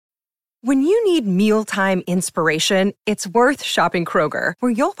When you need mealtime inspiration, it's worth shopping Kroger,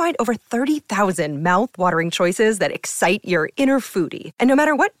 where you'll find over 30,000 mouth-watering choices that excite your inner foodie. And no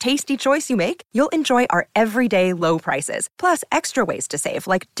matter what tasty choice you make, you'll enjoy our everyday low prices, plus extra ways to save,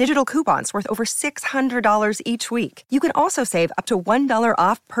 like digital coupons worth over $600 each week. You can also save up to $1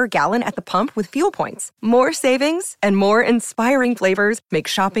 off per gallon at the pump with fuel points. More savings and more inspiring flavors make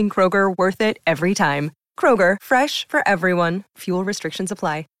shopping Kroger worth it every time. Kroger, fresh for everyone. Fuel restrictions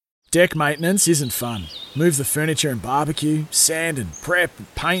apply. Deck maintenance isn't fun. Move the furniture and barbecue, sand and prep,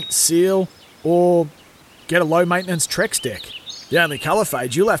 paint, seal, or get a low-maintenance Trex deck. The only colour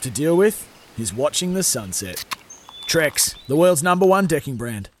fade you'll have to deal with is watching the sunset. Trex, the world's #1 decking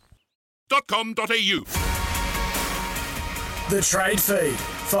brand. .com.au. The Trade Feed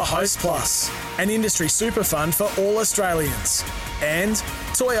for Host Plus, an industry super fund for all Australians. And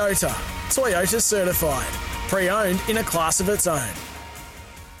Toyota certified, pre-owned in a class of its own.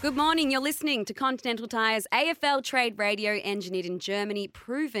 Good morning, you're listening to Continental Tire's AFL Trade Radio, engineered in Germany,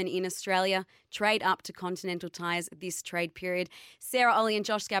 proven in Australia. Trade up to Continental Tires this trade period. Sarah Ollie and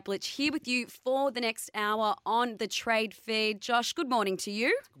Josh Skapelich here with you for the next hour on the Trade Feed. Josh, good morning to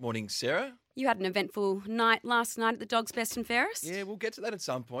you. Good morning, Sarah. You had an eventful night last night at the Dogs Best and Fairest. Yeah, we'll get to that at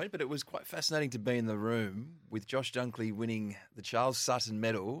some point, but it was quite fascinating to be in the room with Josh Dunkley winning the Charles Sutton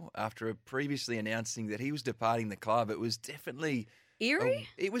medal after previously announcing that he was departing the club. It was definitely... Eerie?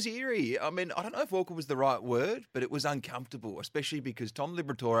 It was eerie. I mean, I don't know if awkward was the right word, but it was uncomfortable, especially because Tom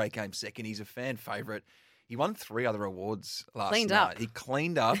Liberatore came second. He's a fan favourite. He won 3 other awards last night. He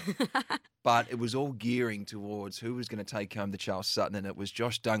cleaned up, but it was all gearing towards who was going to take home the Charles Sutton, and it was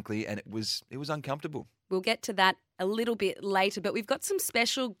Josh Dunkley, and it was uncomfortable. We'll get to that a little bit later, but we've got some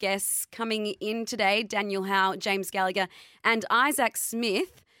special guests coming in today, Daniel Howe, James Gallagher and Isaac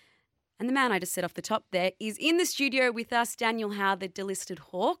Smith. And the man I just said off the top there is in the studio with us, Daniel Howe, the delisted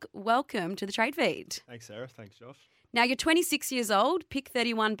Hawk. Welcome to the Trade Feed. Thanks, Sarah. Thanks, Josh. Now, you're 26 years old, pick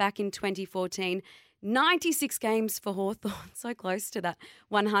 31 back in 2014, 96 games for Hawthorn, so close to that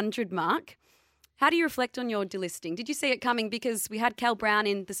 100 mark. How do you reflect on your delisting? Did you see it coming? Because we had Cal Brown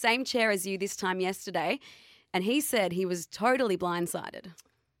in the same chair as you this time yesterday, and he said he was totally blindsided.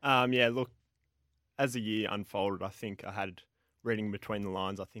 Yeah, look, as the year unfolded, I think I had... reading between the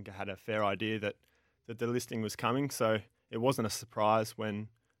lines, I think I had a fair idea that the delisting was coming. So it wasn't a surprise when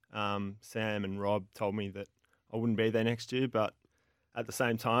Sam and Rob told me that I wouldn't be there next year. But at the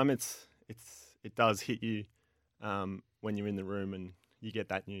same time, it does hit you when you're in the room and you get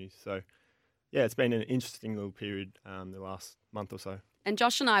that news. So yeah, it's been an interesting little period the last month or so. And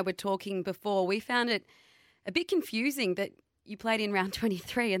Josh and I were talking before. We found it a bit confusing that you played in round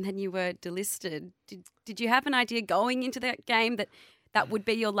 23 and then you were delisted. Did you have an idea going into that game that would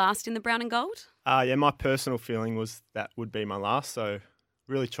be your last in the brown and gold? Yeah, my personal feeling was that would be my last. So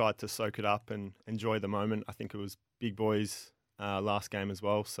really tried to soak it up and enjoy the moment. I think it was Big Boy's last game as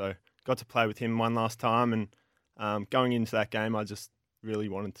well. So got to play with him one last time. And going into that game, I just really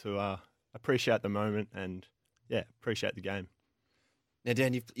wanted to appreciate the moment and, yeah, appreciate the game. Now,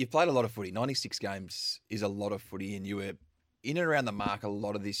 Dan, you've played a lot of footy. 96 games is a lot of footy, and you were in and around the mark a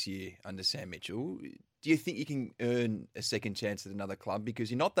lot of this year under Sam Mitchell. Do you think you can earn a second chance at another club? Because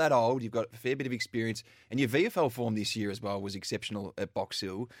you're not that old, you've got a fair bit of experience, and your VFL form this year as well was exceptional at Box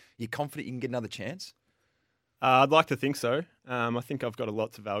Hill. You're confident you can get another chance? I'd like to think so. I think I've got a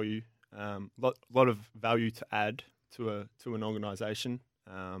lot to value, lot of value to add to an organisation.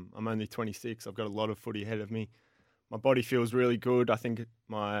 I'm only 26. I've got a lot of footy ahead of me. My body feels really good. I think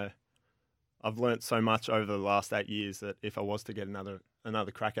I've learnt so much over the last 8 years that if I was to get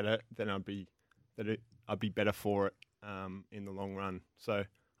another crack at it, then I'd be better for it in the long run. So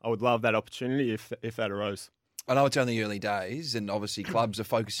I would love that opportunity if that arose. I know it's only early days, and obviously clubs are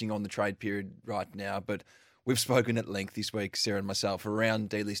focusing on the trade period right now, but we've spoken at length this week, Sarah and myself,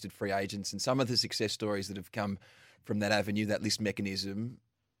 around delisted free agents and some of the success stories that have come from that avenue, that list mechanism.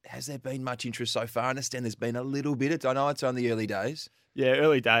 Has there been much interest so far? I understand there's been a little bit. I know it's only early days. Yeah,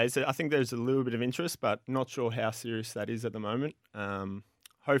 early days. I think there's a little bit of interest, but not sure how serious that is at the moment.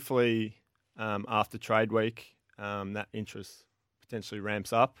 Hopefully, after trade week, that interest potentially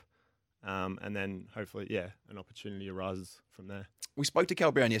ramps up, and then hopefully, an opportunity arises from there. We spoke to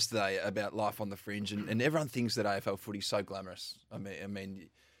Cal Brown yesterday about life on the fringe, and everyone thinks that AFL footy's so glamorous. I mean,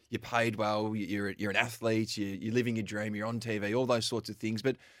 you're paid well, you're an athlete, you're living your dream, you're on TV, all those sorts of things,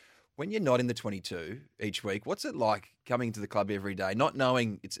 but when you're not in the 22 each week, what's it like coming to the club every day, not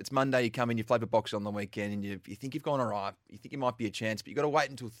knowing it's Monday, you come in, you play for Box on the weekend, and you think you've gone all right, you think you might be a chance, but you've got to wait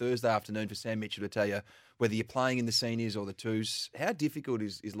until Thursday afternoon for Sam Mitchell to tell you whether you're playing in the seniors or the twos. How difficult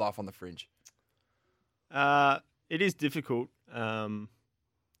is life on the fringe? It is difficult.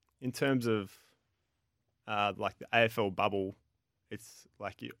 in terms of like the AFL bubble, it's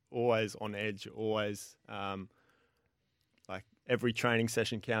like you're always on edge, you're always like every training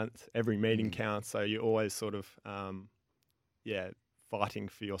session counts, every meeting counts, so you're always sort of fighting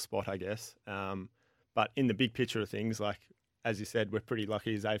for your spot, I guess. But in the big picture of things, like as you said, we're pretty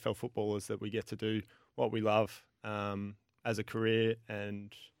lucky as AFL footballers that we get to do what we love as a career,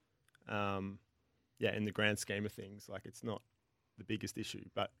 and in the grand scheme of things, like it's not the biggest issue.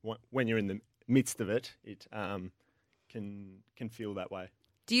 But when you're in the midst of it, it can feel that way.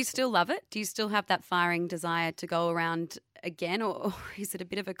 Do you still love it? Do you still have that firing desire to go around again, or is it a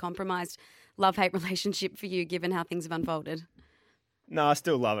bit of a compromised love-hate relationship for you, given how things have unfolded? No, I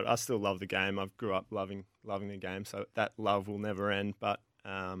still love it. I still love the game. I grew up loving the game, so that love will never end. But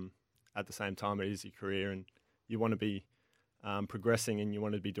at the same time, it is your career, and you want to be progressing, and you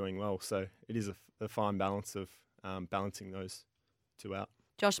want to be doing well. So it is a fine balance of balancing those two out.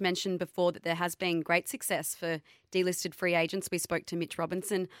 Josh mentioned before that there has been great success for delisted free agents. We spoke to Mitch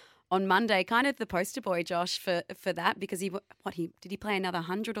Robinson on Monday, kind of the poster boy, Josh, for that, because did he play another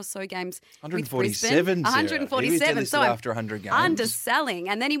 100 or so games 147, with Brisbane? 147. He was So after 100 games. Underselling.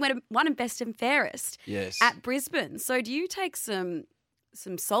 And then he won in best and fairest Yes. at Brisbane. So do you take some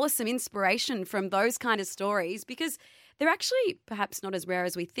solace, some inspiration from those kind of stories? Because they're actually perhaps not as rare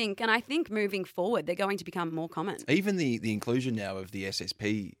as we think. And I think moving forward, they're going to become more common. Even the inclusion now of the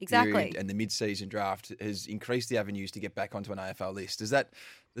SSP period and the mid-season draft has increased the avenues to get back onto an AFL list. Does that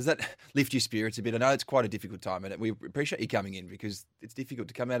lift your spirits a bit? I know it's quite a difficult time, and we appreciate you coming in, because it's difficult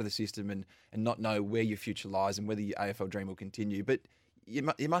to come out of the system and not know where your future lies and whether your AFL dream will continue. But you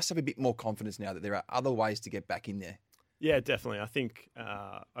must have a bit more confidence now that there are other ways to get back in there. Yeah, definitely. I think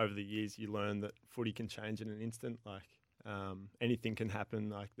over the years you learn that footy can change in an instant. Like anything can happen.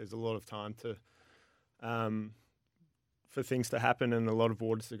 Like there's a lot of time to for things to happen, and a lot of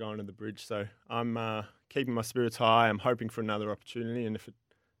waters to go under the bridge. So I'm keeping my spirits high. I'm hoping for another opportunity, and if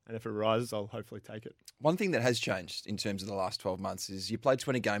it arises, I'll hopefully take it. One thing that has changed in terms of the last 12 months is you played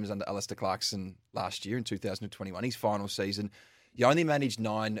 20 games under Alistair Clarkson last year in 2021, his final season. You only managed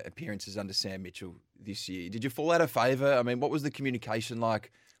 9 appearances under Sam Mitchell this year. Did you fall out of favour? I mean, what was the communication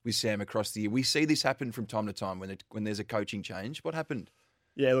like with Sam across the year? We see this happen from time to time when there's a coaching change. What happened?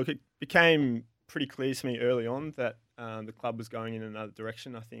 Yeah, look, it became pretty clear to me early on that the club was going in another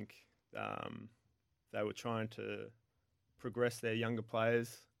direction. I think they were trying to progress their younger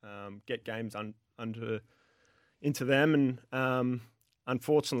players, get games into them, and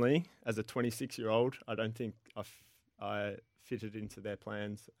unfortunately, as a 26-year-old, I don't think I fitted into their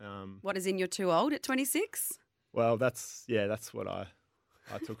plans. What, as in you're too old at 26? Well, that's what I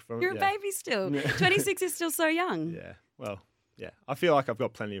took from it. You're a baby still. 26 is still so young. Yeah, well, yeah. I feel like I've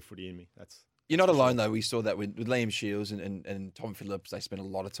got plenty of footy in me. You're not alone, though. We saw that with Liam Shields and Tom Phillips. They spent a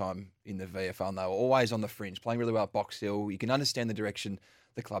lot of time in the VFL, and they were always on the fringe, playing really well at Box Hill. You can understand the direction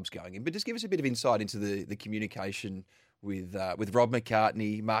the club's going in. But just give us a bit of insight into the communication with Rob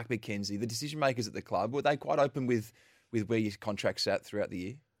McCartney, Mark McKenzie, the decision makers at the club. Were they quite open with where your contract's at throughout the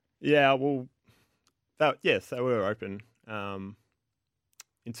year? Yeah, well, yes, they were open.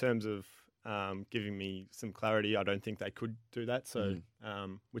 In terms of giving me some clarity, I don't think they could do that. So,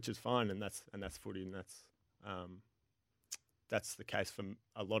 which is fine, and that's footy, and that's the case for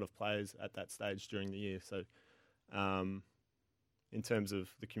a lot of players at that stage during the year. So, in terms of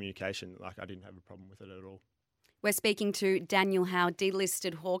the communication, like I didn't have a problem with it at all. We're speaking to Daniel Howe,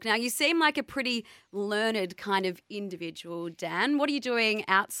 delisted Hawk. Now, you seem like a pretty learned kind of individual, Dan. What are you doing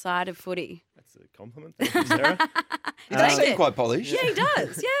outside of footy? That's a compliment. Thank you, Sarah. He does seem quite polished. Yeah, he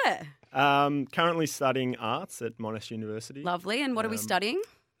does, yeah. Currently studying arts at Monash University. Lovely. And what are we studying?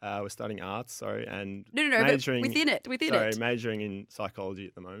 We're studying arts, and No, majoring, within it. Majoring in psychology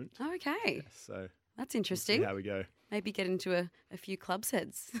at the moment. Oh, okay. Yeah, so that's interesting. We'll see how we go. Maybe get into a few clubs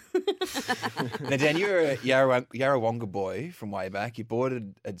heads. Now, Dan, you're a Yarrawonga boy from way back. You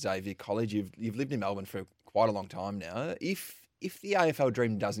boarded at Xavier College. You've lived in Melbourne for quite a long time now. If the AFL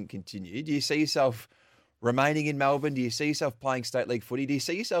dream doesn't continue, do you see yourself remaining in Melbourne? Do you see yourself playing state league footy? Do you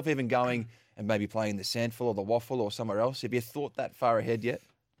see yourself even going and maybe playing the Sandful or the Waffle or somewhere else? Have you thought that far ahead yet?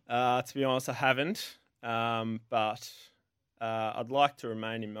 To be honest, I haven't. But I'd like to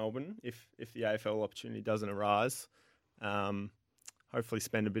remain in Melbourne if the AFL opportunity doesn't arise. Hopefully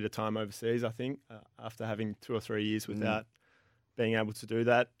spend a bit of time overseas, I think, after having 2 or 3 years without being able to do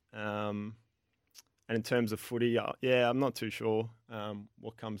that. And in terms of footy, I'm not too sure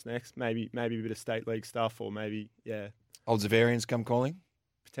what comes next. Maybe a bit of state league stuff, or maybe, Old Xaverians come calling?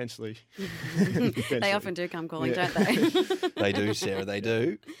 Potentially. They often do come calling, don't they? They do, Sarah, they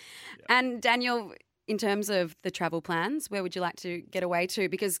do. And Daniel, in terms of the travel plans, where would you like to get away to?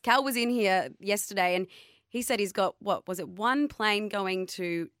 Because Cal was in here yesterday and he said he's got, what was it, one plane going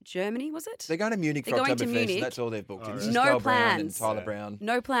to Germany, was it? They're going to Munich for They're going to Oktoberfest, Munich. and that's all they've booked. It's just No Cal Brown and plans. Tyler Brown.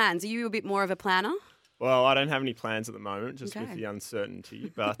 No plans. Are you a bit more of a planner? Well, I don't have any plans at the moment, just Okay. with the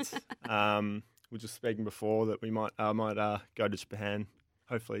uncertainty. But we were just speaking before that we might go to Japan,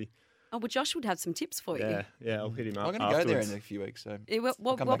 hopefully. Oh, well, Josh would have some tips for you. Yeah, I'll hit him up. I'm going to go there afterwards. in a few weeks. So What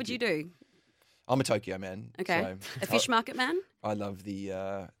I'll come back would to you do? I'm a Tokyo man. Okay. So A fish market man? I love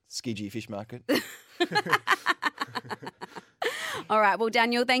the Skiji fish market. All right. Well,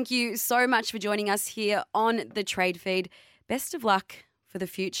 Daniel, thank you so much for joining us here on the Trade Feed. Best of luck for the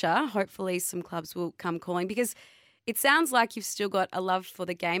future. Hopefully some clubs will come calling because it sounds like you've still got a love for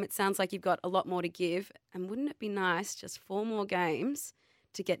the game. It sounds like you've got a lot more to give. And wouldn't it be nice, just 4 more games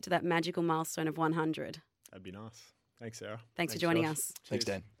to get to that magical milestone of 100? That'd be nice. Thanks, Sarah. Thanks for joining Josh. us. Thanks,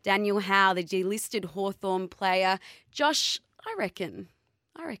 Cheers. Dan. Daniel Howe, the delisted Hawthorn player. Josh, I reckon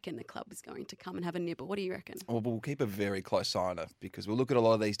the club is going to come and have a nibble. What do you reckon? Well, we'll keep a very close eye on it because we'll look at a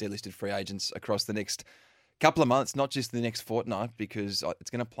lot of these delisted free agents across the next couple of months, not just the next fortnight, because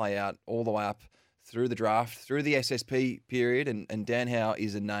it's going to play out all the way up through the draft, through the SSP period, and Dan Howe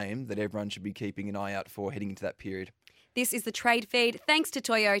is a name that everyone should be keeping an eye out for heading into that period. This is the Trade Feed thanks to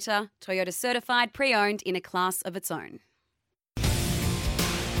Toyota. Toyota certified, pre-owned in a class of its own.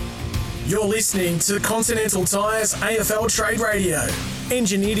 You're listening to Continental Tires AFL Trade Radio.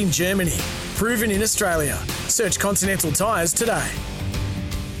 Engineered in Germany, proven in Australia. Search Continental Tires today.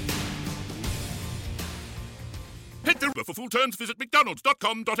 Head to for full terms, visit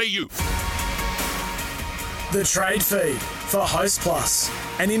mcdonalds.com.au. The Trade Feed for Host Plus,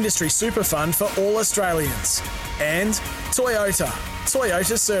 an industry super fund for all Australians. And Toyota.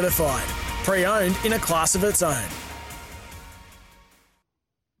 Toyota certified, pre-owned in a class of its own.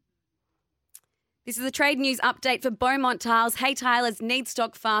 This is the trade news update for Beaumont Tiles. Hey Tilers, need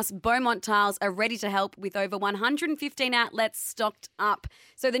stock fast. Beaumont Tiles are ready to help with over 115 outlets stocked up.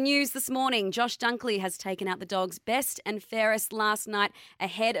 So the news this morning, Josh Dunkley has taken out the Dogs' best and fairest last night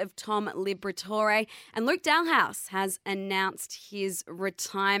ahead of Tom Liberatore. And Luke Dalhouse has announced his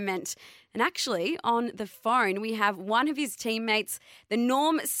retirement. And actually, on the phone, we have one of his teammates, the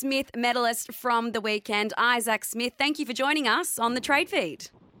Norm Smith medalist from the weekend, Isaac Smith. Thank you for joining us on the Trade Feed.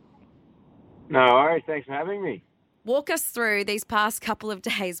 No worries. Thanks for having me. Walk us through these past couple of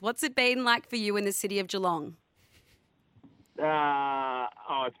days. What's it been like for you in the city of Geelong?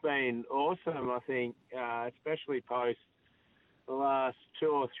 It's been awesome, I think, especially post the last 2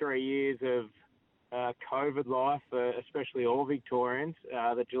 or 3 years of COVID life, especially all Victorians.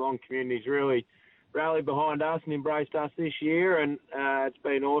 The Geelong community's really rallied behind us and embraced us this year, and it's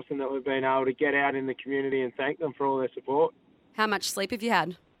been awesome that we've been able to get out in the community and thank them for all their support. How much sleep have you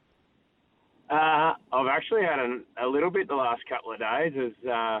had? I've actually had a little bit the last couple of days as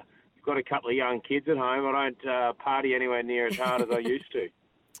I've got a couple of young kids at home. I don't party anywhere near as hard as I used to.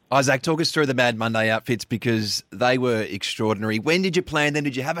 Isaac, talk us through the Mad Monday outfits because they were extraordinary. When did you plan them?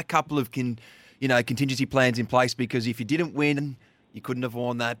 Did you have a couple of contingency plans in place? Because if you didn't win, you couldn't have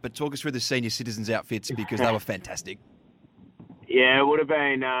worn that. But talk us through the senior citizens outfits because they were fantastic. Yeah, it would have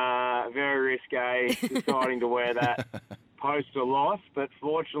been very risque deciding to wear that post a loss, but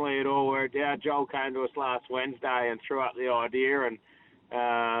fortunately it all worked out. Joel came to us last Wednesday and threw up the idea, and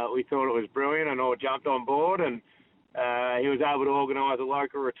we thought it was brilliant and all jumped on board, and he was able to organise a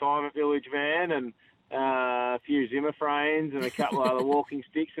local retirement village van and a few Zimmer frames and a couple of other walking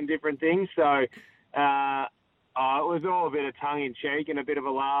sticks and different things. So it was all a bit of tongue-in-cheek and a bit of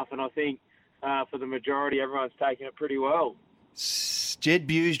a laugh, and I think for the majority everyone's taken it pretty well. Jed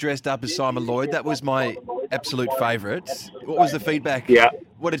Buse dressed up as Simon Lloyd. That was my absolute favourite. What was the feedback? Yeah.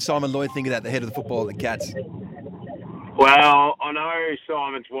 What did Simon Lloyd think of that, the head of the football at the Cats? Well, I know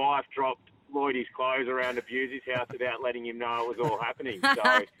Simon's wife dropped Lloydie's clothes around to Busey's house without letting him know it was all happening.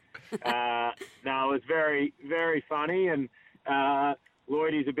 So, no, it was very, very funny. And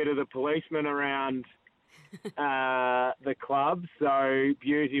Lloydie's a bit of the policeman around the club. So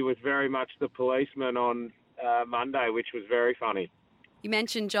Busey was very much the policeman on Monday, which was very funny. You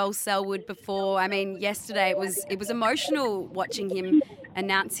mentioned Joel Selwood before. I mean, yesterday it was emotional watching him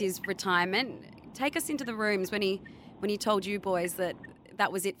announce his retirement. Take us into the rooms when he told you boys that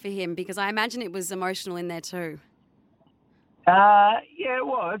was it for him, because I imagine it was emotional in there too. Yeah, it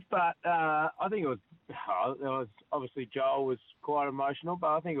was, but I think it was obviously Joel was quite emotional, but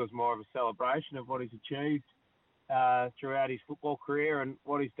I think it was more of a celebration of what he's achieved throughout his football career and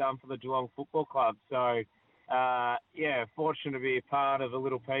what he's done for the Geelong Football Club. So, fortunate to be a part of a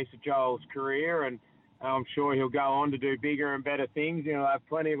little piece of Joel's career, and I'm sure he'll go on to do bigger and better things. He'll have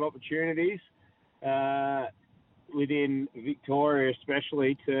plenty of opportunities within Victoria,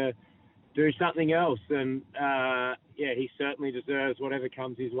 especially to do something else. And he certainly deserves whatever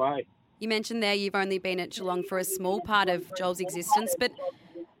comes his way. You mentioned there you've only been at Geelong for a small part of Joel's existence, but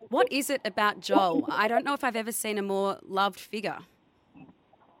what is it about Joel? I don't know if I've ever seen a more loved figure.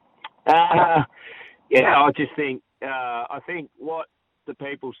 I just think I think what the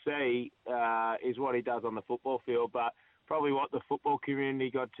people see is what he does on the football field, but probably what the football community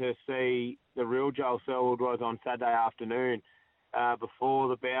got to see the real Joel Selwood was on Saturday afternoon before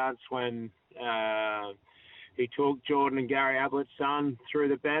the bounce when he took Jordan and Gary Ablett's son through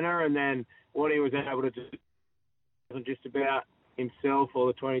the banner, and then what he was able to do wasn't just about himself or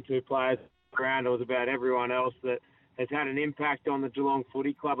the 22 players around. It was about everyone else that has had an impact on the Geelong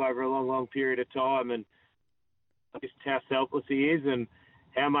Footy Club over a long, long period of time, and just how selfless he is and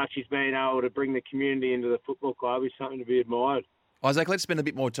how much he's been able to bring the community into the football club is something to be admired. Isaac, let's spend a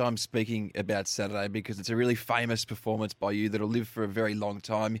bit more time speaking about Saturday because it's a really famous performance by you that'll live for a very long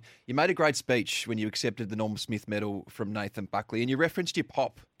time. You made a great speech when you accepted the Norm Smith medal from Nathan Buckley, and you referenced your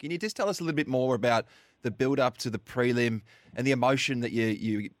pop. Can you just tell us a little bit more about the build-up to the prelim and the emotion that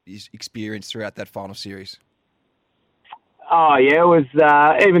you experienced throughout that final series? Oh, yeah, it was,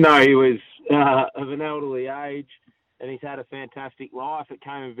 even though he was of an elderly age and he's had a fantastic life, it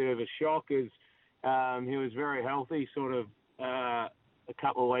came a bit of a shock as he was very healthy sort of a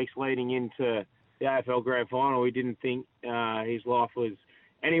couple of weeks leading into the AFL Grand Final. We didn't think his life was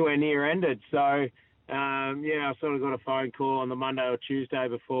anywhere near ended. So, I sort of got a phone call on the Monday or Tuesday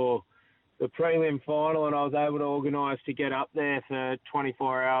before the prelim final, and I was able to organise to get up there for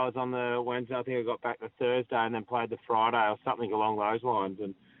 24 hours on the Wednesday. I think I got back the Thursday and then played the Friday or something along those lines.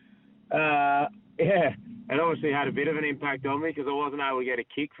 And, it obviously had a bit of an impact on me because I wasn't able to get a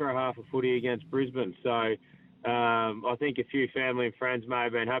kick for a half a footy against Brisbane. So I think a few family and friends may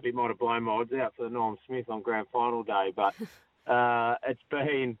have been happy, might have blown my odds out for the Norm Smith on Grand Final day. But it's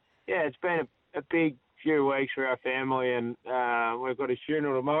been a big few weeks for our family, and we've got a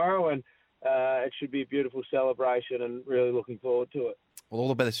funeral tomorrow, and it should be a beautiful celebration and really looking forward to it. Well, all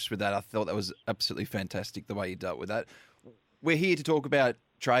the best with that. I thought that was absolutely fantastic the way you dealt with that. We're here to talk about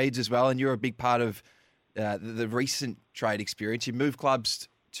trades as well, and you're a big part of the recent trade experience. You moved clubs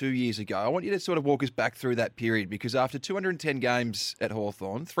 2 years ago. I want you to sort of walk us back through that period because after 210 games at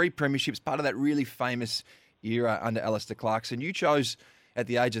Hawthorn, 3 premierships, part of that really famous era under Alistair Clarkson, you chose at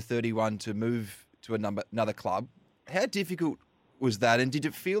the age of 31 to move to another club. How difficult was that, and did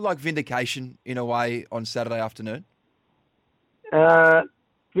it feel like vindication in a way on Saturday afternoon?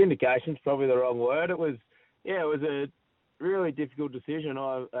 Vindication's probably the wrong word. It was a really difficult decision.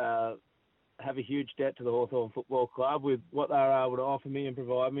 I have a huge debt to the Hawthorn Football Club with what they were able to offer me and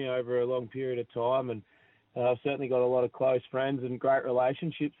provide me over a long period of time, and I've certainly got a lot of close friends and great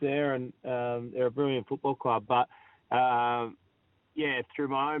relationships there, and they're a brilliant football club. But through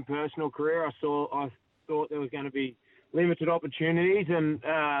my own personal career, I thought there was going to be limited opportunities, and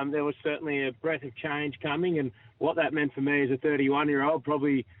there was certainly a breath of change coming, and what that meant for me as a 31-year-old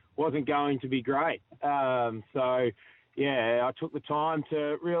probably wasn't going to be great. I took the time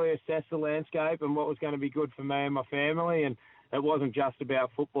to really assess the landscape and what was going to be good for me and my family, and it wasn't just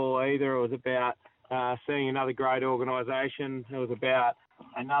about football either. It was about seeing another great organisation. It was about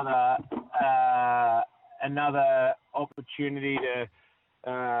another opportunity to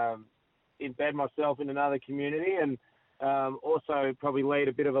embed myself in another community, and also probably lead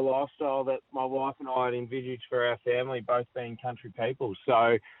a bit of a lifestyle that my wife and I had envisaged for our family, both being country people.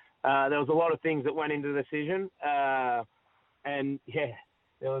 So there was a lot of things that went into the decision,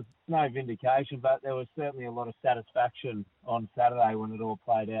 there was no vindication, but there was certainly a lot of satisfaction on Saturday when it all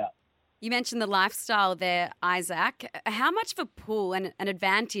played out. You mentioned the lifestyle there, Isaac. How much of a pull and an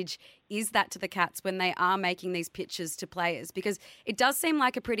advantage is that to the Cats when they are making these pitches to players? Because it does seem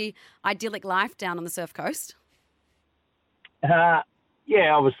like a pretty idyllic life down on the Surf Coast.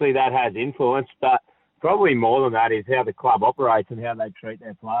 Obviously that has influence, but probably more than that is how the club operates and how they treat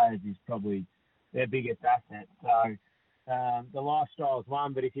their players is probably their biggest asset. So the lifestyle is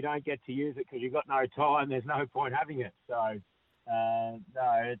one, but if you don't get to use it because you've got no time, there's no point having it. So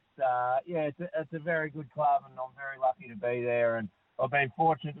it's a very good club, and I'm very lucky to be there. And I've been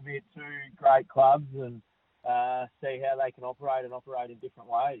fortunate to be at 2 great clubs and see how they can operate in different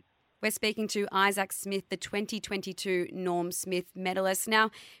ways. We're speaking to Isaac Smith, the 2022 Norm Smith medalist.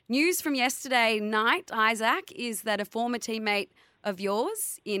 Now, news from yesterday night, Isaac, is that a former teammate of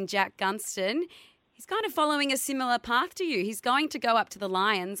yours in Jack Gunston, he's kind of following a similar path to you. He's going to go up to the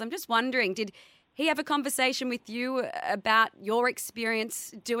Lions. I'm just wondering, did he have a conversation with you about your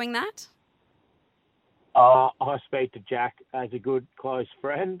experience doing that? I speak to Jack as a good close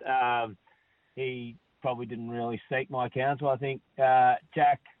friend. he probably didn't really seek my counsel. I think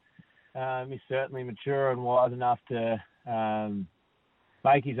Jack is certainly mature and wise enough to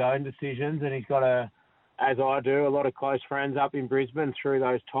make his own decisions, and he's got as I do, a lot of close friends up in Brisbane through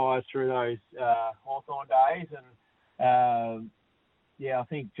those ties, through those Hawthorn days, and I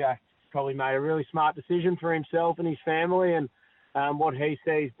think Jack probably made a really smart decision for himself and his family and what he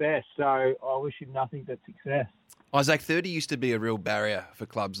sees best. So I wish him nothing but success. Isaac, 30 used to be a real barrier for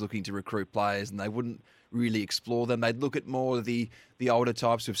clubs looking to recruit players, and they wouldn't really explore them. They'd look at more of the older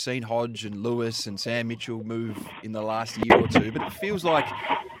types. We've seen Hodge and Lewis and Sam Mitchell move in the last year or two, but it feels like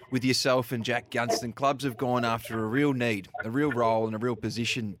with yourself and Jack Gunston, clubs have gone after a real need, a real role and a real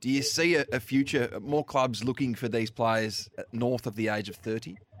position. Do you see a future, more clubs looking for these players north of the age of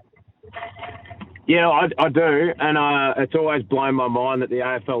 30? Yeah, I do, and it's always blown my mind that the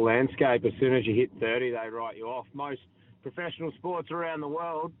AFL landscape, as soon as you hit 30, they write you off. Most professional sports around the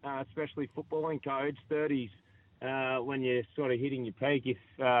world, especially footballing codes, 30s, when you're sort of hitting your peak. If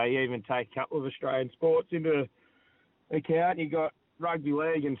you even take a couple of Australian sports into account, you got rugby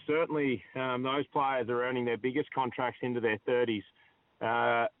league, and certainly those players are earning their biggest contracts into their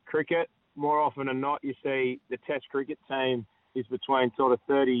 30s. Cricket, more often than not, you see the Test cricket team is between sort of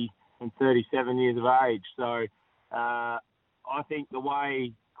 30 and 37 years of age. So I think the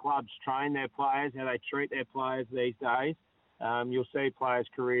way clubs train their players, how they treat their players these days, you'll see players'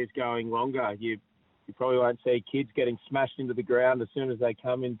 careers going longer. You probably won't see kids getting smashed into the ground as soon as they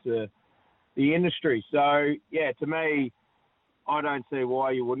come into the industry. So, yeah, to me, I don't see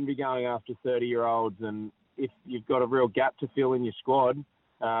why you wouldn't be going after 30-year-olds. And if you've got a real gap to fill in your squad,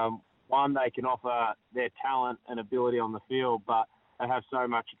 one, they can offer their talent and ability on the field, but they have so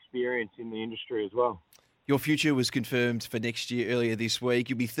much experience in the industry as well. Your future was confirmed for next year earlier this week.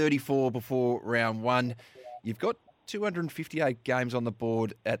 You'll be 34 before round one. You've got 258 games on the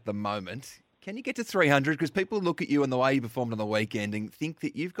board at the moment. Can you get to 300? Because people look at you and the way you performed on the weekend and think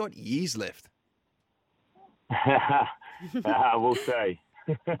that you've got years left. We'll see.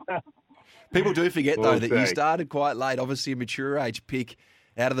 People do forget, though, that you started quite late. Obviously, a mature age pick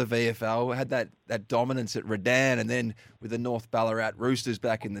out of the VFL, had that dominance at Redan and then with the North Ballarat Roosters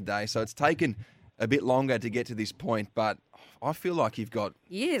back in the day. So it's taken a bit longer to get to this point, but I feel like you've got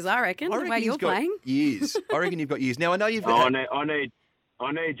years, I reckon the way you're playing. Years. I reckon you've got years. Now, I know you've got...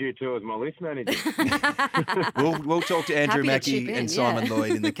 I need you two as my list manager. We'll talk to Andrew Mackie and Simon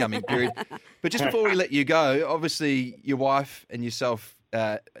Lloyd in the coming period. But just before we let you go, obviously your wife and yourself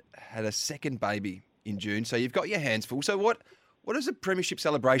had a second baby in June, so you've got your hands full. So what does a premiership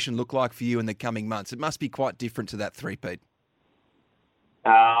celebration look like for you in the coming months? It must be quite different to that three-peat.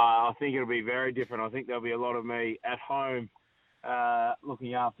 I think it'll be very different. I think there'll be a lot of me at home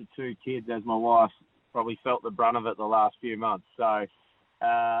looking after two kids, as my wife probably felt the brunt of it the last few months. So,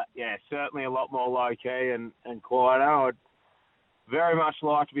 certainly a lot more low-key and quieter. I'd very much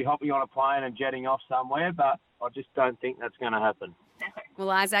like to be hopping on a plane and jetting off somewhere, but I just don't think that's going to happen. Well,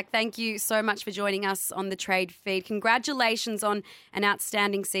 Isaac, thank you so much for joining us on the Trade Feed. Congratulations on an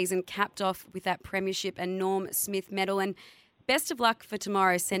outstanding season, capped off with that premiership and Norm Smith medal. And best of luck for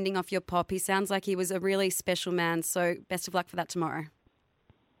tomorrow, sending off your pop. He sounds like he was a really special man, so best of luck for that tomorrow.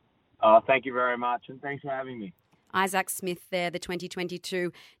 Thank you very much, and thanks for having me. Isaac Smith there, the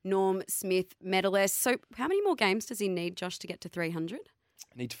 2022 Norm Smith medalist. So how many more games does he need, Josh, to get to 300?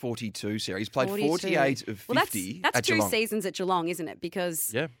 Needs 42, Sarah. He's played 48 of 50 that's at two Geelong. Seasons at Geelong, isn't it? Because,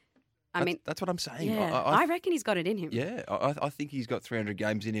 that's what I'm saying. Yeah, I reckon he's got it in him. Yeah, I think he's got 300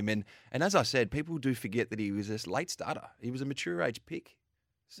 games in him. And as I said, people do forget that he was a late starter. He was a mature age pick.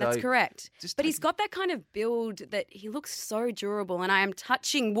 So that's correct. But he's got that kind of build that he looks so durable. And I am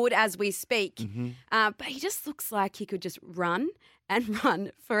touching wood as we speak. Mm-hmm. But he just looks like he could just run and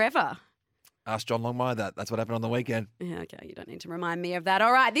run forever. Ask John Longmire that. That's what happened on the weekend. Yeah, okay, you don't need to remind me of that.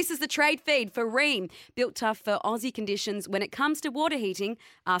 All right, this is the Trade Feed for Rheem. Built tough for Aussie conditions. When it comes to water heating,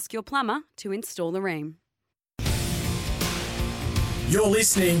 ask your plumber to install the Rheem. You're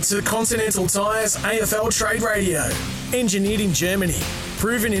listening to Continental Tires AFL Trade Radio. Engineered in Germany.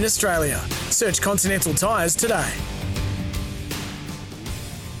 Proven in Australia. Search Continental Tires today.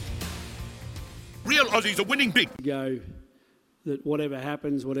 Real Aussies are winning big. Go that whatever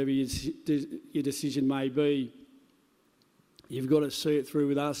happens, whatever your decision may be, you've got to see it through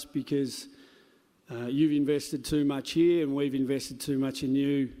with us because you've invested too much here and we've invested too much in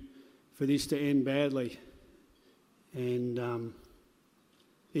you for this to end badly. And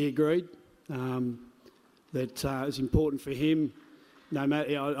he agreed that it was important for him. No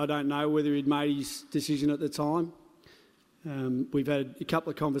matter, I don't know whether he'd made his decision at the time. We've had a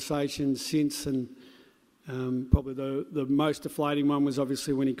couple of conversations since, and probably the most deflating one was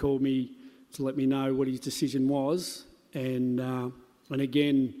obviously when he called me let me know what his decision was. And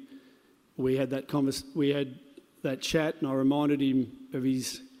again, we had that chat, and I reminded him of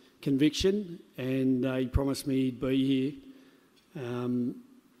his conviction, and he promised me he'd be here.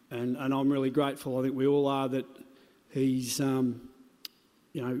 And I'm really grateful. I think we all are that he's been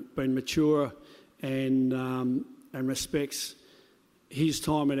mature and respects his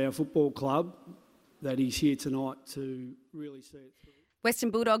time at our football club, that he's here tonight to really see it through.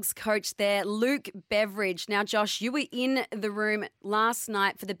 Western Bulldogs coach there, Luke Beveridge. Now, Josh, you were in the room last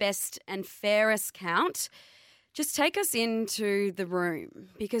night for the best and fairest count. Just take us into the room,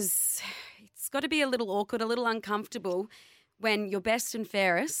 because it's got to be a little awkward, a little uncomfortable when your best and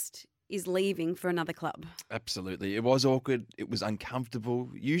fairest is leaving for another club. Absolutely. It was awkward. It was uncomfortable.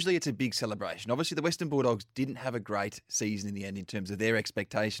 Usually it's a big celebration. Obviously, the Western Bulldogs didn't have a great season in the end in terms of their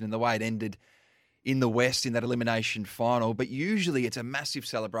expectation and the way it ended in the West in that elimination final. But usually it's a massive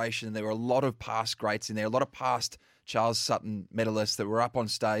celebration, and there were a lot of past greats in there, a lot of past Charles Sutton medalists that were up on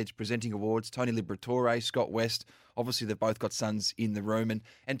stage presenting awards. Tony Liberatore, Scott West. Obviously, they've both got sons in the room.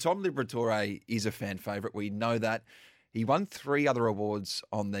 And Tom Liberatore is a fan favourite. We know that. He won 3 other awards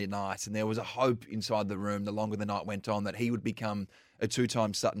on the night, and there was a hope inside the room the longer the night went on that he would become a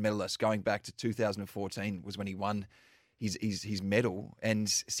 2-time Sutton medalist. Going back to 2014 was when he won his medal, and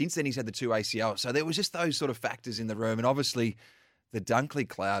since then he's had the 2 ACL. So there was just those sort of factors in the room, and obviously the Dunkley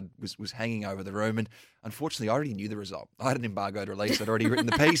cloud was hanging over the room, and unfortunately I already knew the result. I had an embargoed release. I'd already written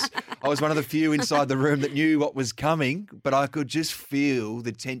the piece. I was one of the few inside the room that knew what was coming, but I could just feel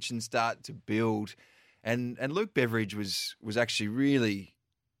the tension start to build. And Luke Beveridge was actually really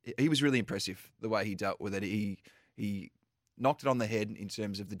impressive the way he dealt with it. He knocked it on the head in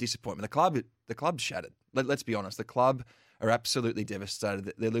terms of the disappointment. The club's shattered. Let's be honest. The club are absolutely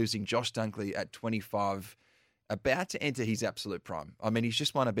devastated. They're losing Josh Dunkley at 25, about to enter his absolute prime. I mean, he's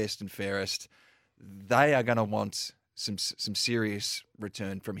just won a best and fairest. They are going to want some serious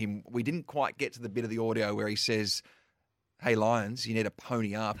return from him. We didn't quite get to the bit of the audio where he says, "Hey, Lions, you need to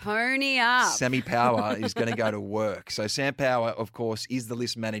pony up." Pony up. Sammy Power is going to go to work. So Sam Power, of course, is the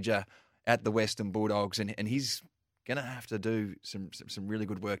list manager at the Western Bulldogs, and he's going to have to do some really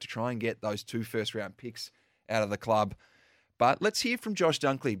good work to try and get those 2 first-round picks out of the club. But let's hear from Josh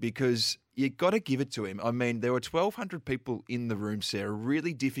Dunkley, because you got to give it to him. I mean, there were 1,200 people in the room, Sarah.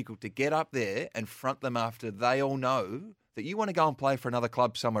 Really difficult to get up there and front them after they all know that you want to go and play for another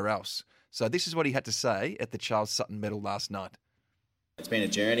club somewhere else. So this is what he had to say at the Charles Sutton Medal last night. It's been a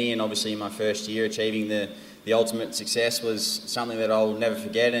journey, and obviously my first year achieving the ultimate success was something that I'll never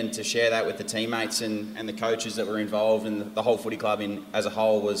forget, and to share that with the teammates and the coaches that were involved and the whole footy club as a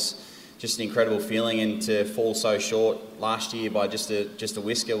whole was just an incredible feeling. And to fall so short last year by just a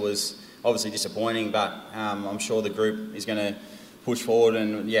whisker was obviously disappointing, but I'm sure the group is going to push forward,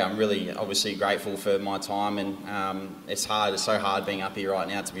 and yeah, I'm really obviously grateful for my time, and it's so hard being up here right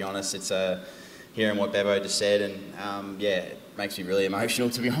now, to be honest. It's hearing what Bevo just said, and it makes me really emotional,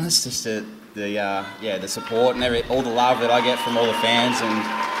 to be honest, just the support and all the love that I get from all the fans, and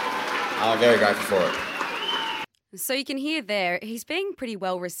I'm very grateful for it. So you can hear there, he's being pretty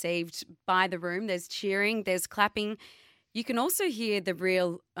well received by the room. There's cheering, there's clapping. You can also hear the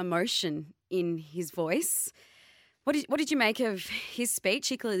real emotion in his voice. What did you make of his speech?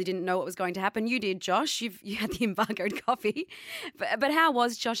 He clearly didn't know what was going to happen. You did, Josh. You had the embargoed coffee. But how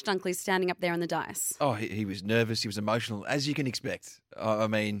was Josh Dunkley standing up there on the dais? Oh, he was nervous. He was emotional, as you can expect. I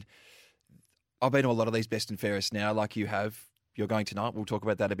mean, I've been to a lot of these best and fairest now, like you have. You're going tonight. We'll talk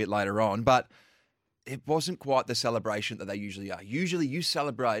about that a bit later on. But it wasn't quite the celebration that they usually are. Usually you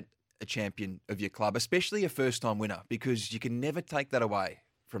celebrate a champion of your club, especially a first-time winner, because you can never take that away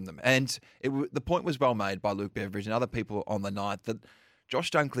from them. And the point was well made by Luke Beveridge and other people on the night that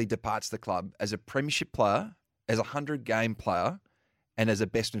Josh Dunkley departs the club as a premiership player, as a 100-game player, and as a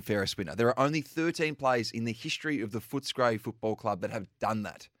best and fairest winner. There are only 13 players in the history of the Footscray Football Club that have done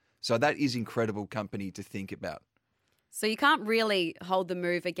that. So that is incredible company to think about. So you can't really hold the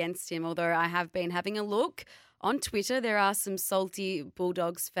move against him, although I have been having a look. On Twitter, there are some salty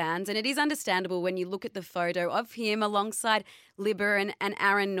Bulldogs fans, and it is understandable when you look at the photo of him alongside Libber and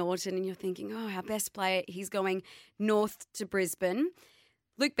Aaron Norton, and you're thinking, oh, our best player, he's going north to Brisbane.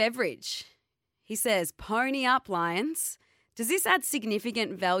 Luke Beveridge, he says, pony up, Lions. Does this add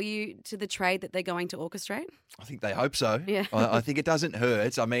significant value to the trade that they're going to orchestrate? I think they hope so. Yeah. I think it doesn't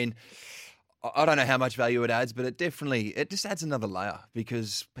hurt. I mean, I don't know how much value it adds, but it just adds another layer,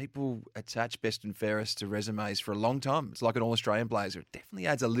 because people attach best and fairest to resumes for a long time. It's like an All-Australian blazer. It definitely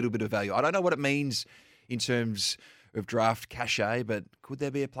adds a little bit of value. I don't know what it means in terms of draft cachet, but could there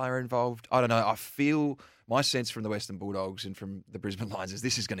be a player involved? I don't know. I feel my sense from the Western Bulldogs and from the Brisbane Lions is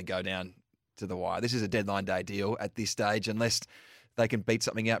this is going to go down to the wire. This is a deadline day deal at this stage, unless they can beat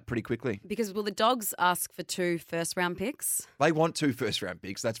something out pretty quickly. Because will the Dogs ask for 2 first-round picks? They want 2 first-round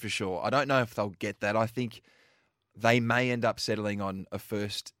picks, that's for sure. I don't know if they'll get that. I think they may end up settling on a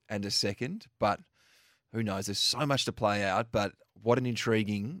first and a second, but who knows? There's so much to play out, but what an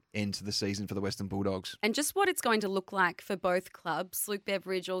intriguing end to the season for the Western Bulldogs. And just what it's going to look like for both clubs. Luke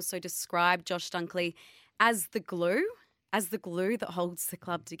Beveridge also described Josh Dunkley as the glue that holds the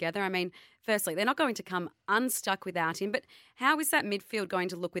club together. I mean, firstly, they're not going to come unstuck without him, but how is that midfield going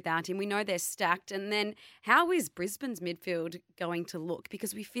to look without him? We know they're stacked. And then how is Brisbane's midfield going to look?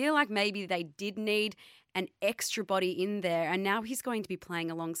 Because we feel like maybe they did need an extra body in there, and now he's going to be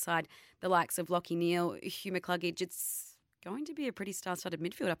playing alongside the likes of Lachie Neale, Hugh McCluggage. It's going to be a pretty star-studded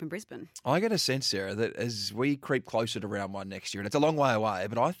midfield up in Brisbane. I get a sense, Sarah, that as we creep closer to round 1 next year, and it's a long way away,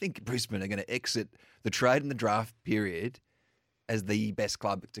 but I think Brisbane are going to exit the trade and the draft period as the best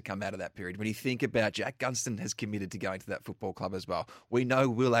club to come out of that period. When you think about Jack Gunston has committed to going to that football club as well. We know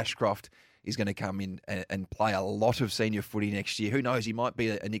Will Ashcroft is going to come in and play a lot of senior footy next year. Who knows? He might be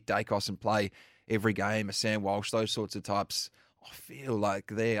a Nick Dacos and play every game, a Sam Walsh, those sorts of types. I feel like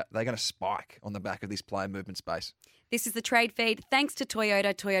they're going to spike on the back of this player movement space. This is the Trade Feed, thanks to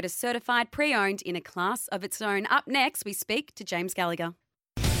Toyota. Toyota certified, pre-owned in a class of its own. Up next, we speak to James Gallagher.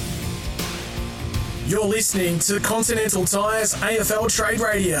 You're listening to Continental Tires AFL Trade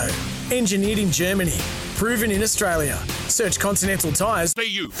Radio. Engineered in Germany, proven in Australia. Search Continental Tires.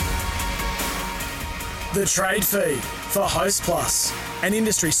 EU. The Trade Feed for Host Plus, an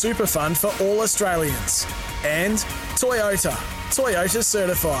industry super fund for all Australians. And Toyota. Toyota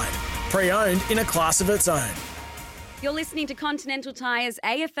certified, pre-owned in a class of its own. You're listening to Continental Tires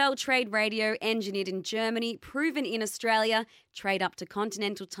AFL Trade Radio, engineered in Germany, proven in Australia. Trade up to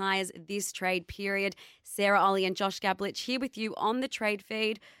Continental Tires this trade period. Sarah Ollie and Josh Gablich here with you on the Trade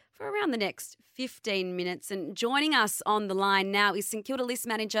Feed for around the next 15 minutes. And joining us on the line now is St Kilda List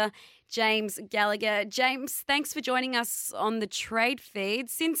Manager James Gallagher. James, thanks for joining us on the Trade Feed.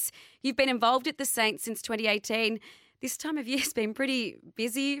 Since you've been involved at the Saints since 2018, this time of year has been pretty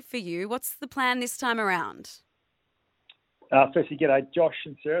busy for you. What's the plan this time around? Firstly, g'day, Josh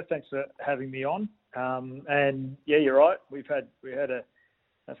and Sarah. Thanks for having me on. And yeah, you're right. I've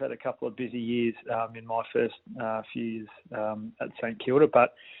had a couple of busy years in my first few years at St Kilda,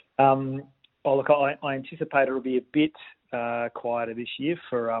 but I anticipate it'll be a bit quieter this year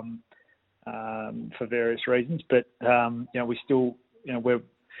for various reasons. But we still, we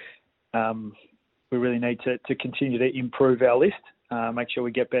really need to continue to improve our list, make sure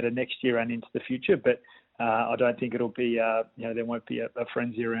we get better next year and into the future. But I don't think it'll be, there won't be a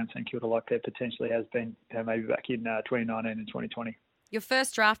frenzy around St Kilda like there potentially has been, maybe back in 2019 and 2020. Your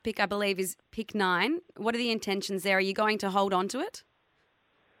first draft pick, I believe, is pick 9. What are the intentions there? Are you going to hold on to it?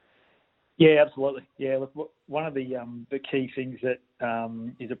 Yeah, absolutely. Yeah, look, one of the key things that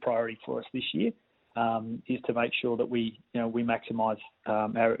is a priority for us this year is to make sure that we maximise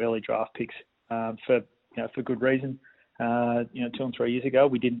our early draft picks for good reason. 2 and 3 years ago,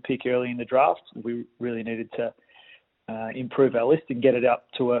 we didn't pick early in the draft. We really needed to improve our list and get it up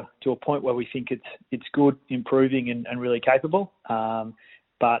to a point where we think it's good, improving, and really capable.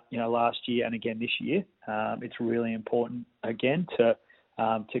 But last year and again this year, it's really important again to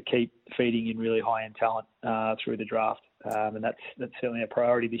keep feeding in really high end talent through the draft, and that's certainly a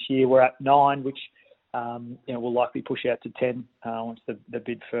priority this year. We're at 9, which we'll likely push out to 10 once the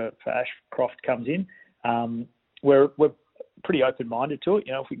bid for Ashcroft comes in. We're pretty open-minded to it.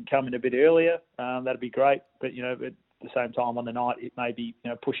 If we can come in a bit earlier, that'd be great. But, at the same time on the night, it may be,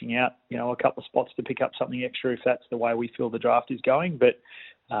 pushing out, a couple of spots to pick up something extra if that's the way we feel the draft is going. But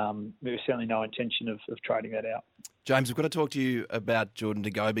there's certainly no intention of trading that out. James, we've got to talk to you about Jordan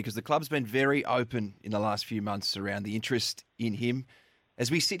De Goey because the club's been very open in the last few months around the interest in him. As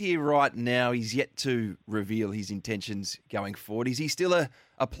we sit here right now, he's yet to reveal his intentions going forward. Is he still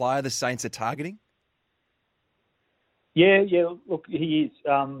a player the Saints are targeting? Yeah, look, he is.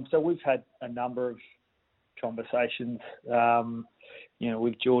 So we've had a number of conversations,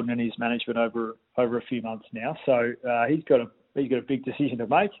 with Jordan and his management over a few months now. So he's got a big decision to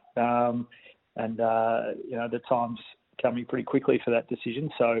make, and the time's coming pretty quickly for that decision.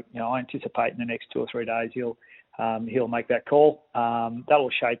 So I anticipate in the next 2 or 3 days he'll make that call.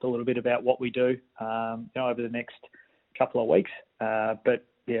 That'll shape a little bit about what we do, over the next couple of weeks. But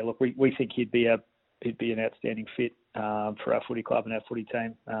yeah, look, we think he'd be an outstanding fit for our footy club and our footy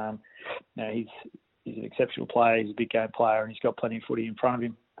team. He's an exceptional player. He's a big game player, and he's got plenty of footy in front of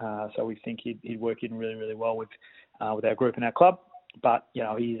him. So we think he'd work in really, really well with our group and our club. But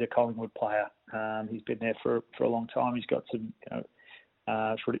he's a Collingwood player. He's been there for a long time. He's got some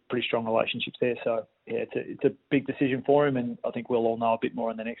pretty strong relationships there. So yeah, it's a big decision for him, and I think we'll all know a bit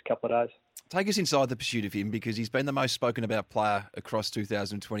more in the next couple of days. Take us inside the pursuit of him, because he's been the most spoken about player across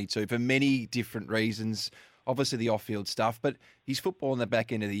 2022 for many different reasons. Obviously the off-field stuff, but his football in the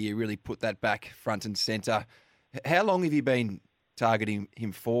back end of the year really put that back front and centre. How long have you been targeting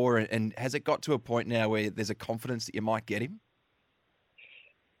him for, and has it got to a point now where there's a confidence that you might get him?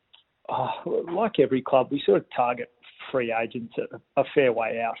 Like every club, we sort of target free agents a fair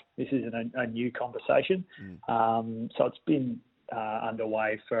way out. This isn't a new conversation. So it's been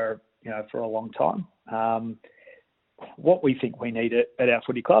underway for a long time. What we think we need at our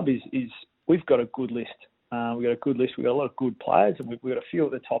footy club is we've got a good list. We've got a good list. We've got a lot of good players, and we've got a few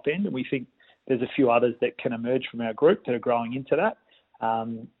at the top end, and we think there's a few others that can emerge from our group that are growing into that.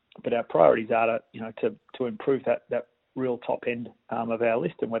 But our priorities are to improve that real top end of our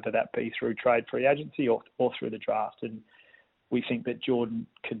list, and whether that be through trade free agency or through the draft. And we think that Jordan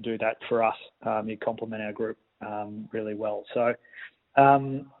can do that for us. He'd complement our group really well. So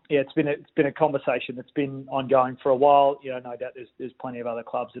it's been a conversation that's been ongoing for a while. No doubt there's plenty of other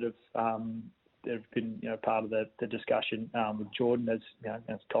clubs that have been part of the discussion with Jordan,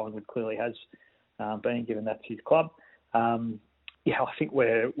 as Collingwood clearly has been, given that's his club. I think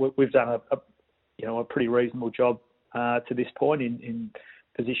we've done a pretty reasonable job to this point in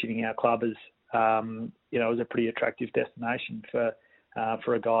positioning our club as as a pretty attractive destination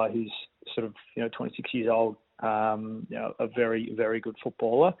for a guy who's sort of 26 years old, a very, very good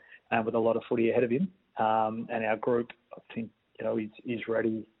footballer, and with a lot of footy ahead of him. And our group, I think, is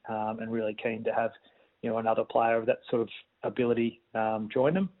ready and really keen to have another player of that sort of ability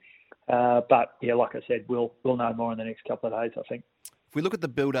join them. But like I said, we'll know more in the next couple of days, I think. If we look at the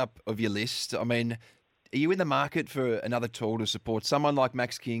build-up of your list, I mean, are you in the market for another tall to support someone like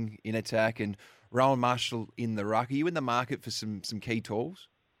Max King in attack and Rowan Marshall in the ruck? Are you in the market for some key talls?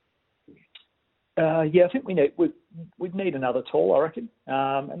 I think we'd need another tall, I reckon,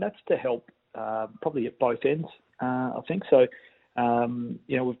 and that's to help probably at both ends. I think so.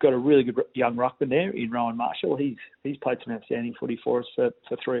 We've got a really good young ruckman there in Rowan Marshall. He's played some outstanding footy for us for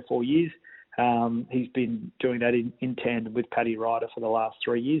 3 or 4 years. He's been doing that in tandem with Paddy Ryder for the last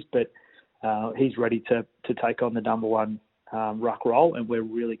 3 years, but he's ready to take on the number one ruck role, and we're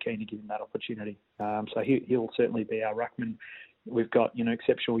really keen to give him that opportunity. So he'll certainly be our ruckman. We've got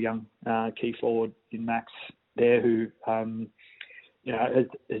exceptional young key forward in Max there, who has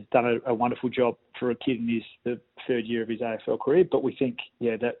done a wonderful job for a kid in the third year of his AFL career. But we think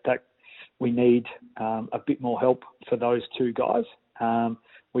that we need a bit more help for those two guys.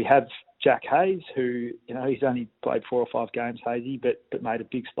 We have Jack Hayes, who he's only played 4 or 5 games, Hazy, but made a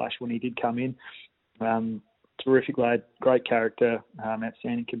big splash when he did come in. Terrific lad, great character,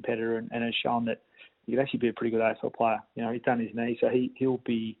 outstanding competitor, and has shown that he could actually be a pretty good AFL player. He's done his knee, so he'll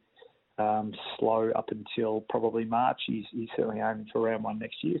be slow up until probably March. He's certainly aiming for round 1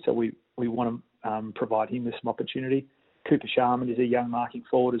 next year, so we want to provide him with some opportunity. Cooper Sharman is a young marking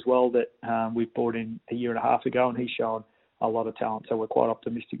forward as well that we brought in a year and a half ago, and he's shown a lot of talent, so we're quite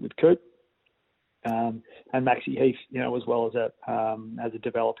optimistic with Coop. And Maxie Heath, as well as a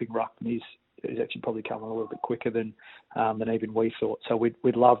developing ruckman, he's actually probably coming a little bit quicker than even we thought. So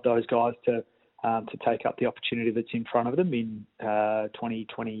we'd love those guys to take up the opportunity that's in front of them in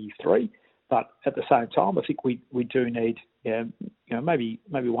 2023. But at the same time, I think we do need maybe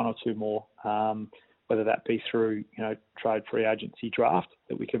 1 or 2 more, whether that be through trade free agency draft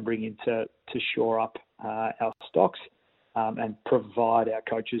that we can bring in to shore up our stocks and provide our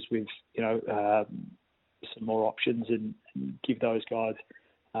coaches with some more options and give those guys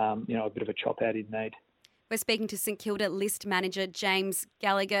a bit of a chop out in need. We're speaking to St Kilda list manager James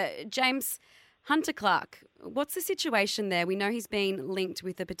Gallagher. James, Hunter Clark, what's the situation there? We know he's been linked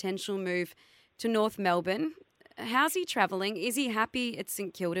with a potential move to North Melbourne. How's he travelling? Is he happy at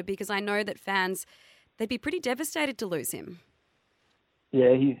St Kilda? Because I know that fans, they'd be pretty devastated to lose him.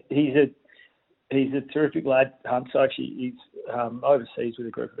 Yeah, he's a terrific lad. So actually, he's overseas with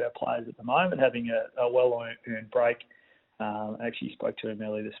a group of our players at the moment, having a well-earned break. I actually spoke to him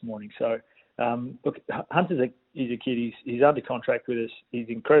earlier this morning. So, look, Hunter's he's a kid. He's under contract with us. He's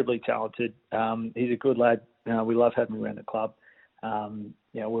incredibly talented. He's a good lad. We love having him around the club.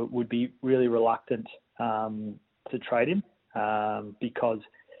 We'd be really reluctant to trade him because,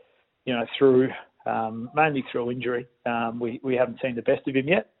 mainly through injury, we haven't seen the best of him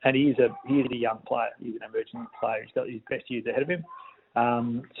yet. And he is a young player. He's an emerging player. He's got his best years ahead of him.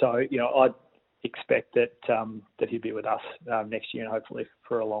 I'd expect that he'll be with us next year and hopefully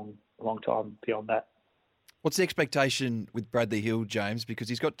for a long time beyond that. What's the expectation with Bradley Hill, James? Because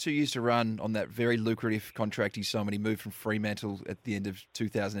he's got 2 years to run on that very lucrative contract he signed when he moved from Fremantle at the end of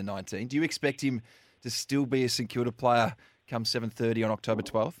 2019. Do you expect him to still be a St Kilda player come 7:30 on October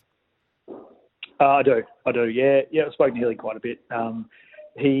 12th? I do. Yeah, I've spoken to Hilly quite a bit.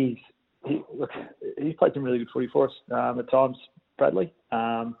 He's played some really good footy for us at times, Bradley.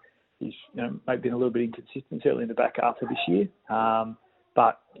 He's maybe been a little bit inconsistent, certainly in the back half of this year.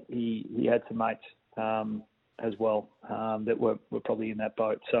 But he had some mates as well that were probably in that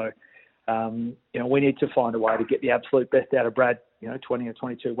boat. So, we need to find a way to get the absolute best out of Brad, 20 or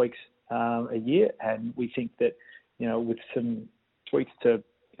 22 weeks a year. And we think that, with some tweaks to,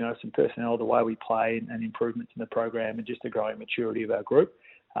 some personnel, the way we play and improvements in the program and just the growing maturity of our group,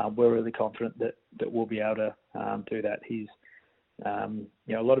 we're really confident that we'll be able to do that. He's, a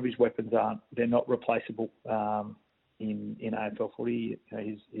lot of his weapons they're not replaceable in AFL footy.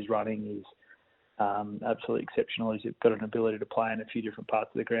 His running is absolutely exceptional. He's got an ability to play in a few different parts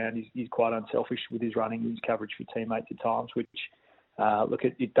of the ground. He's quite unselfish with his running, his coverage for teammates at times, which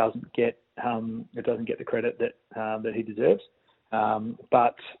it doesn't get the credit that he deserves.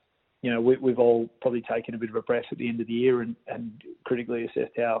 But we've all probably taken a bit of a breath at the end of the year and critically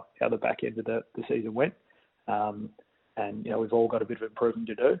assessed how the back end of the season went. And we've all got a bit of improvement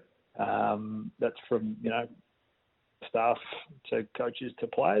to do. That's from staff to coaches to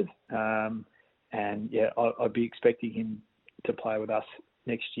players. I'd be expecting him to play with us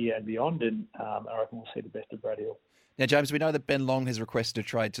next year and beyond, and I reckon we'll see the best of Brad Hill. Now, James, we know that Ben Long has requested a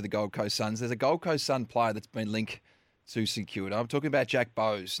trade to the Gold Coast Suns. There's a Gold Coast Sun player that's been linked to St Kilda. I'm talking about Jack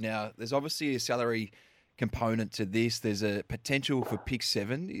Bowes. Now, there's obviously a salary component to this. There's a potential for pick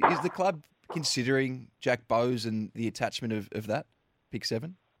 7. Is the club considering Jack Bowes and the attachment of that, pick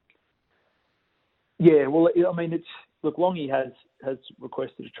 7? Yeah, well, I mean, look, Longy has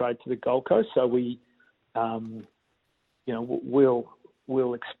requested a trade to the Gold Coast, so we,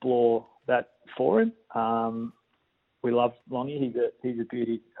 we'll explore that for him. We love Longy; he's a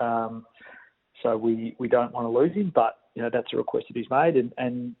beauty. So we don't want to lose him, but that's a request that he's made,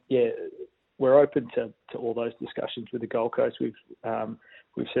 and we're open to all those discussions with the Gold Coast.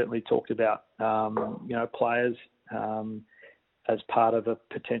 We've certainly talked about players as part of a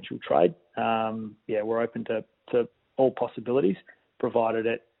potential trade. We're open to all possibilities, provided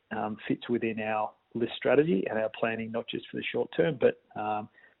it fits within our list strategy and our planning, not just for the short term, but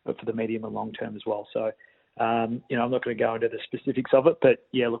for the medium and long term as well. So, I'm not going to go into the specifics of it, but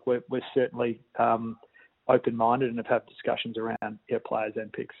look, we're certainly open-minded and have had discussions around players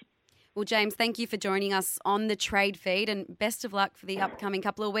and picks. Well, James, thank you for joining us on the trade feed, and best of luck for the upcoming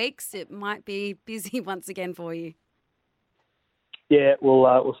couple of weeks. It might be busy once again for you. Yeah,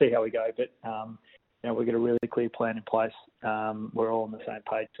 we'll see how we go, but we've got a really clear plan in place. We're all on the same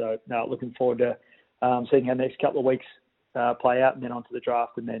page, so looking forward to seeing how the next couple of weeks play out, and then onto the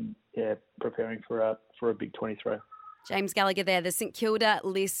draft, and then preparing for a big 23. James Gallagher there, the St Kilda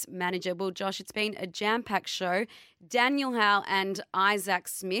list manager. Well, Josh, it's been a jam-packed show. Daniel Howe and Isaac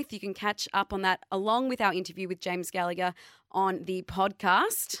Smith. You can catch up on that along with our interview with James Gallagher on the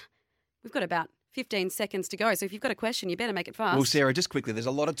podcast. We've got about 15 seconds to go, so if you've got a question, you better make it fast. Well, Sarah, just quickly, there's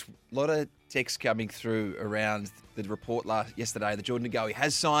a lot of text coming through around the report yesterday that Jordan De Goey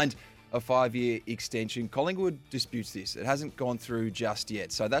has signed a 5-year extension. Collingwood disputes this. It hasn't gone through just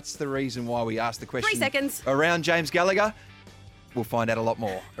yet. So that's the reason why we asked the question 3 seconds around James Gallagher. We'll find out a lot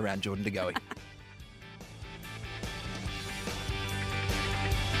more around Jordan De Goey.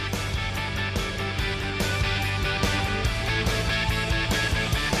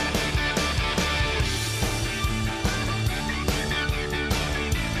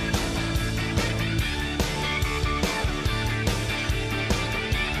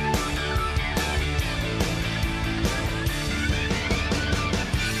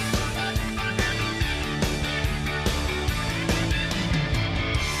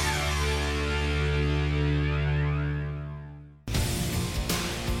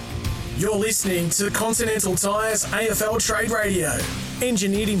 You're listening to Continental Tires AFL Trade Radio.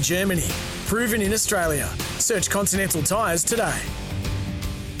 Engineered in Germany, proven in Australia. Search Continental Tires today.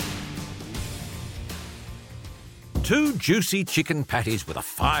 2 juicy chicken patties with a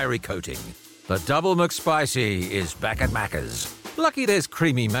fiery coating. The Double McSpicy is back at Macca's. Lucky there's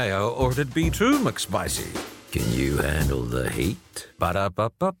creamy mayo, or it'd be too McSpicy. Can you handle the heat?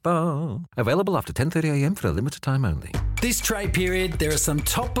 Ba-da-ba-ba-ba. Available after 10:30 a.m. for a limited time only. This trade period, there are some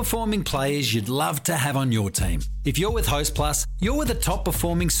top performing players you'd love to have on your team. If you're with Host Plus, you're with a top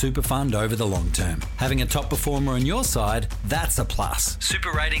performing super fund over the long term. Having a top performer on your side, that's a plus.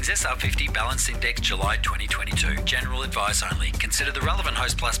 Super Ratings SR50 Balanced Index July 2022. General advice only. Consider the relevant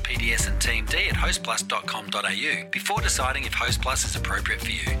Host Plus PDS and Team D at hostplus.com.au before deciding if Host Plus is appropriate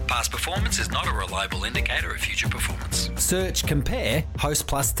for you. Past performance is not a reliable indicator of future performance. Search Compare Host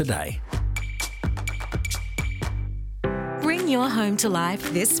Plus today. Bring your home to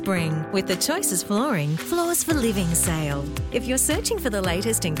life this spring with the Choices Flooring Floors for Living sale. If you're searching for the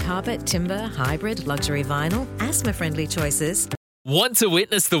latest in carpet, timber, hybrid, luxury vinyl, asthma-friendly choices... Want to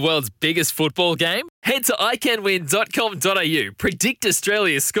witness the world's biggest football game? Head to iCanWin.com.au, predict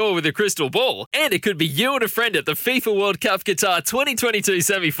Australia's score with a crystal ball, and it could be you and a friend at the FIFA World Cup Qatar 2022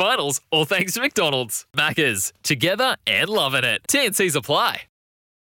 semi-finals, all thanks to McDonald's. Maccas, together and loving it. T&Cs apply.